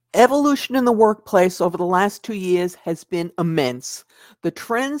Evolution in the workplace over the last 2 years has been immense. The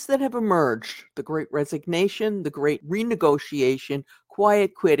trends that have emerged, the great resignation, the great renegotiation,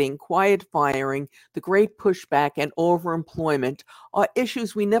 quiet quitting, quiet firing, the great pushback, and overemployment are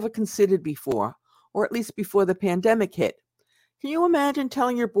issues we never considered before, or at least before the pandemic hit. Can you imagine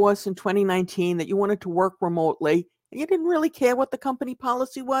telling your boss in 2019 that you wanted to work remotely and you didn't really care what the company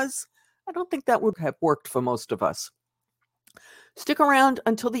policy was? I don't think that would have worked for most of us. Stick around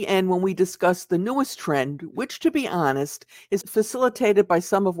until the end when we discuss the newest trend, which, to be honest, is facilitated by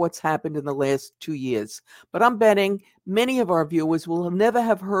some of what's happened in the last 2 years. But I'm betting many of our viewers will never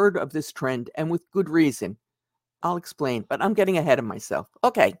have heard of this trend, and with good reason. I'll explain, but I'm getting ahead of myself.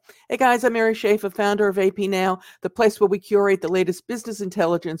 Okay. Hey guys, I'm Mary Schaefer, founder of AP Now, the place where we curate the latest business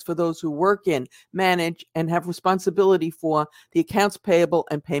intelligence for those who work in, manage, and have responsibility for the accounts payable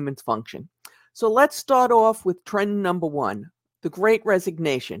and payments function. So let's start off with trend number one, the great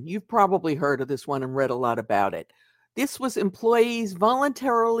resignation. You've probably heard of this one and read a lot about it. This was employees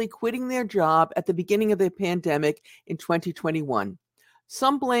voluntarily quitting their job at the beginning of the pandemic in 2021.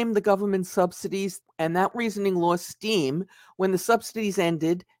 Some blame the government subsidies, and that reasoning lost steam when the subsidies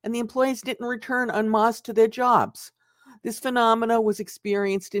ended and the employees didn't return en masse to their jobs. This phenomena was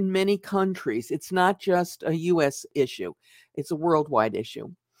experienced in many countries. It's not just a U.S. issue, it's a worldwide issue.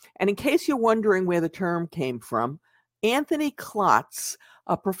 And in case you're wondering where the term came from, Anthony Klotz,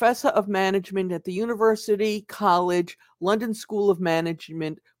 a professor of management at the University College London School of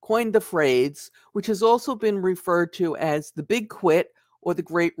Management, coined the phrase, which has also been referred to as the big quit or the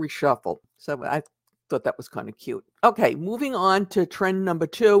great reshuffle. So I thought that was kind of cute. Okay, moving on to trend number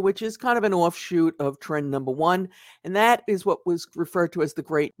two, which is kind of an offshoot of trend number one, and that is what was referred to as the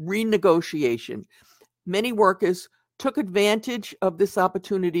great renegotiation. Many workers took advantage of this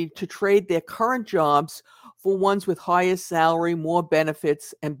opportunity to trade their current jobs for ones with higher salary, more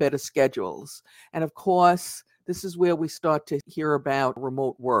benefits, and better schedules. And of course, this is where we start to hear about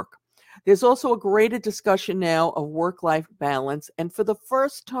remote work. There's also a greater discussion now of work-life balance, and for the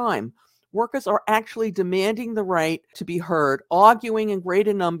first time, workers are actually demanding the right to be heard, arguing in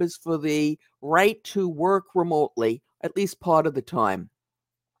greater numbers for the right to work remotely, at least part of the time.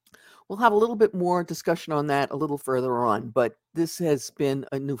 We'll have a little bit more discussion on that a little further on, but this has been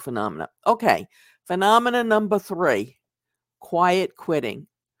a new phenomenon. Okay, phenomena number three, quiet quitting.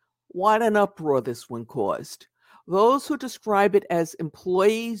 What an uproar this one caused. Those who describe it as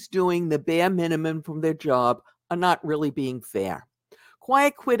employees doing the bare minimum from their job are not really being fair.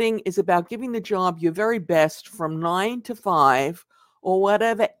 Quiet quitting is about giving the job your very best from 9 to 5 or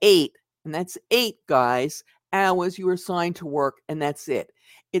whatever 8, and that's 8, guys, hours you are assigned to work, and that's it.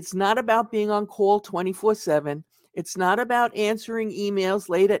 It's not about being on call 24/7. It's not about answering emails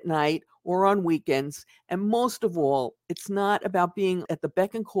late at night or on weekends. And most of all, it's not about being at the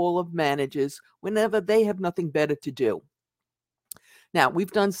beck and call of managers whenever they have nothing better to do. Now,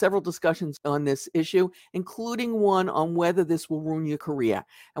 we've done several discussions on this issue, including one on whether this will ruin your career.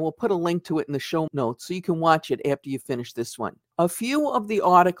 And we'll put a link to it in the show notes so you can watch it after you finish this one. A few of the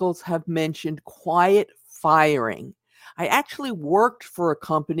articles have mentioned quiet firing. I actually worked for a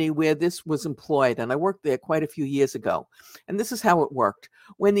company where this was employed, and I worked there quite a few years ago. And this is how it worked.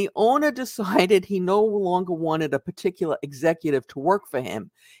 When the owner decided he no longer wanted a particular executive to work for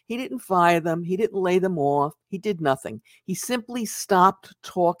him, he didn't fire them, he didn't lay them off, he did nothing. He simply stopped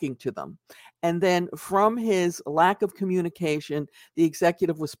talking to them. And then from his lack of communication, the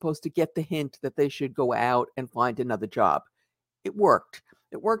executive was supposed to get the hint that they should go out and find another job. It worked.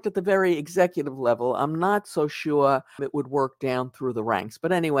 It worked at the very executive level. I'm not so sure it would work down through the ranks.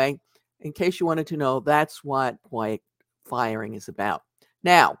 But anyway, in case you wanted to know, that's what quiet firing is about.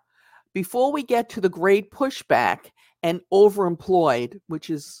 Now, before we get to the great pushback and overemployed, which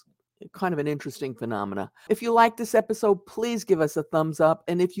is kind of an interesting phenomena. If you like this episode, please give us a thumbs up.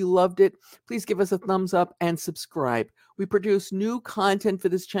 And if you loved it, please give us a thumbs up and subscribe. We produce new content for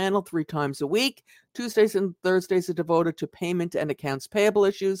this channel 3 times a week. Tuesdays and Thursdays are devoted to payment and accounts payable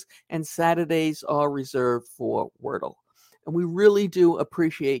issues, and Saturdays are reserved for Wordle. And we really do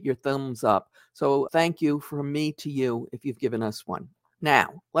appreciate your thumbs up. So thank you from me to you if you've given us one.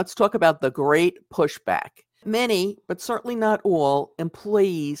 Now, let's talk about the great pushback. Many, but certainly not all,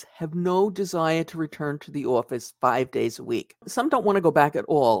 employees have no desire to return to the office 5 days a week. Some don't want to go back at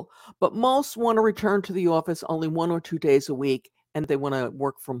all, but most want to return to the office only 1 or 2 days a week, and they want to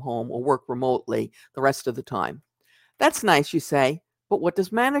work from home or work remotely the rest of the time. That's nice, you say, but what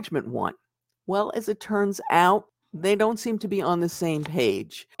does management want? Well, as it turns out, they don't seem to be on the same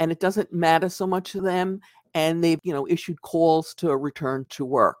page, and it doesn't matter so much to them, and they've, issued calls to return to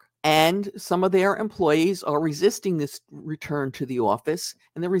work. And some of their employees are resisting this return to the office,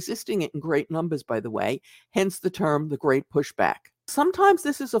 and they're resisting it in great numbers, by the way, hence the term the great pushback. Sometimes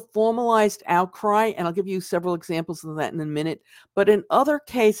this is a formalized outcry, and I'll give you several examples of that in a minute. But in other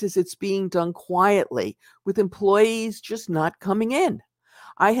cases, it's being done quietly with employees just not coming in.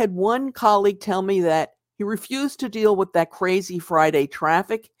 I had one colleague tell me that he refused to deal with that crazy Friday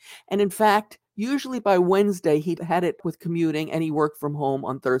traffic. And in fact, usually by Wednesday, he'd had it with commuting and he worked from home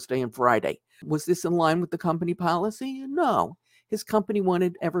on Thursday and Friday. Was this in line with the company policy? No. His company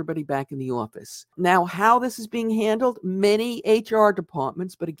wanted everybody back in the office. Now, how this is being handled, many HR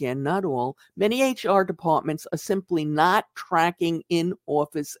departments, but again, not all, many HR departments are simply not tracking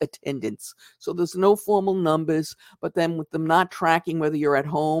in-office attendance. So there's no formal numbers, but then with them not tracking whether you're at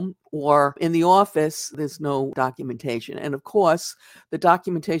home or in the office, there's no documentation. And of course, the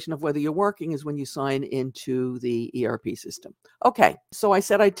documentation of whether you're working is when you sign into the ERP system. Okay, so I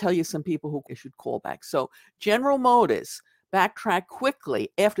said I'd tell you some people who issued callbacks. So General Motors backtracked quickly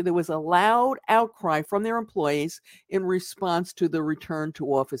after there was a loud outcry from their employees in response to the return to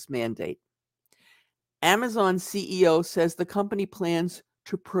office mandate. Amazon CEO says the company plans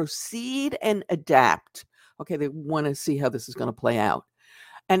to proceed and adapt. Okay, they want to see how this is going to play out.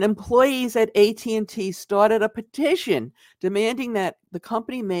 And employees at AT&T started a petition demanding that the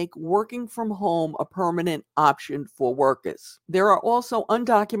company make working from home a permanent option for workers. There are also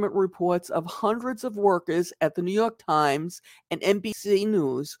undocumented reports of hundreds of workers at the New York Times and NBC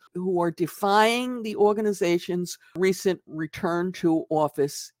News who are defying the organization's recent return to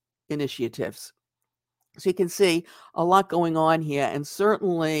office initiatives. So you can see a lot going on here, and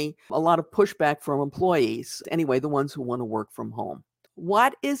certainly a lot of pushback from employees, anyway, the ones who want to work from home.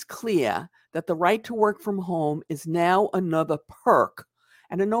 What is clear that the right to work from home is now another perk,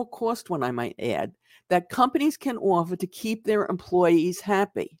 and a no-cost one, I might add, that companies can offer to keep their employees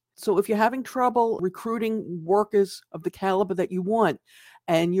happy. So if you're having trouble recruiting workers of the caliber that you want,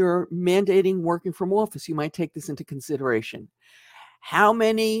 and you're mandating working from office, you might take this into consideration. How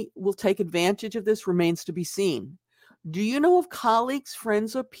many will take advantage of this remains to be seen. Do you know of colleagues,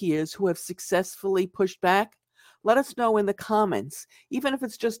 friends, or peers who have successfully pushed back? Let us know in the comments, even if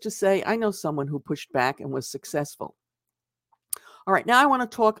it's just to say, I know someone who pushed back and was successful. All right, now I want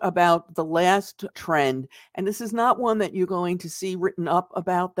to talk about the last trend, and this is not one that you're going to see written up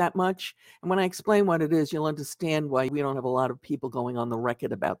about that much. And when I explain what it is, you'll understand why we don't have a lot of people going on the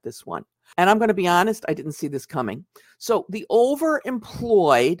record about this one. And I'm going to be honest, I didn't see this coming. So the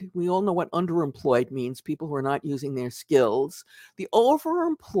overemployed, we all know what underemployed means, people who are not using their skills. The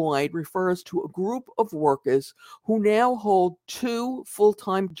overemployed refers to a group of workers who now hold two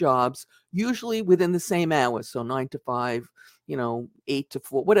full-time jobs, usually within the same hours, so 9 to 5, 8 to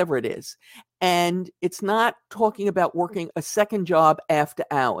 4, whatever it is. And it's not talking about working a second job after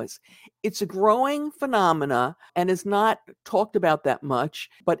hours. It's a growing phenomena and is not talked about that much,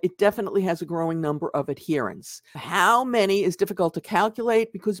 but it definitely has a growing number of adherents. How many is difficult to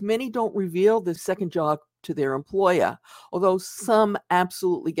calculate because many don't reveal the second job to their employer, although some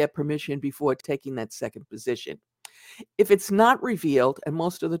absolutely get permission before taking that second position. If it's not revealed, and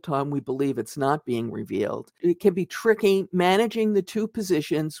most of the time we believe it's not being revealed, it can be tricky managing the two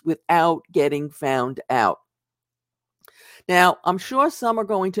positions without getting found out. Now, I'm sure some are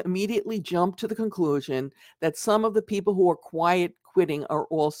going to immediately jump to the conclusion that some of the people who are quiet quitting are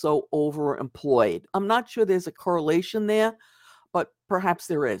also overemployed. I'm not sure there's a correlation there, but perhaps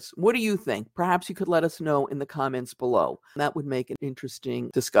there is. What do you think? Perhaps you could let us know in the comments below. That would make an interesting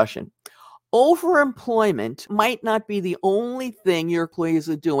discussion. Overemployment might not be the only thing your employees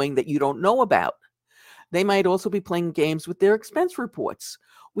are doing that you don't know about. They might also be playing games with their expense reports.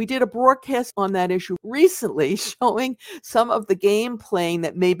 We did a broadcast on that issue recently showing some of the game playing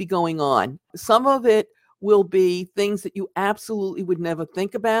that may be going on. Some of it will be things that you absolutely would never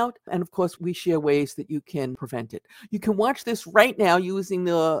think about. And of course, we share ways that you can prevent it. You can watch this right now using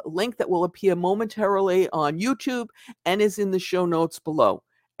the link that will appear momentarily on YouTube and is in the show notes below.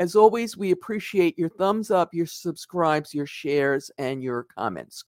 As always, we appreciate your thumbs up, your subscribes, your shares, and your comments.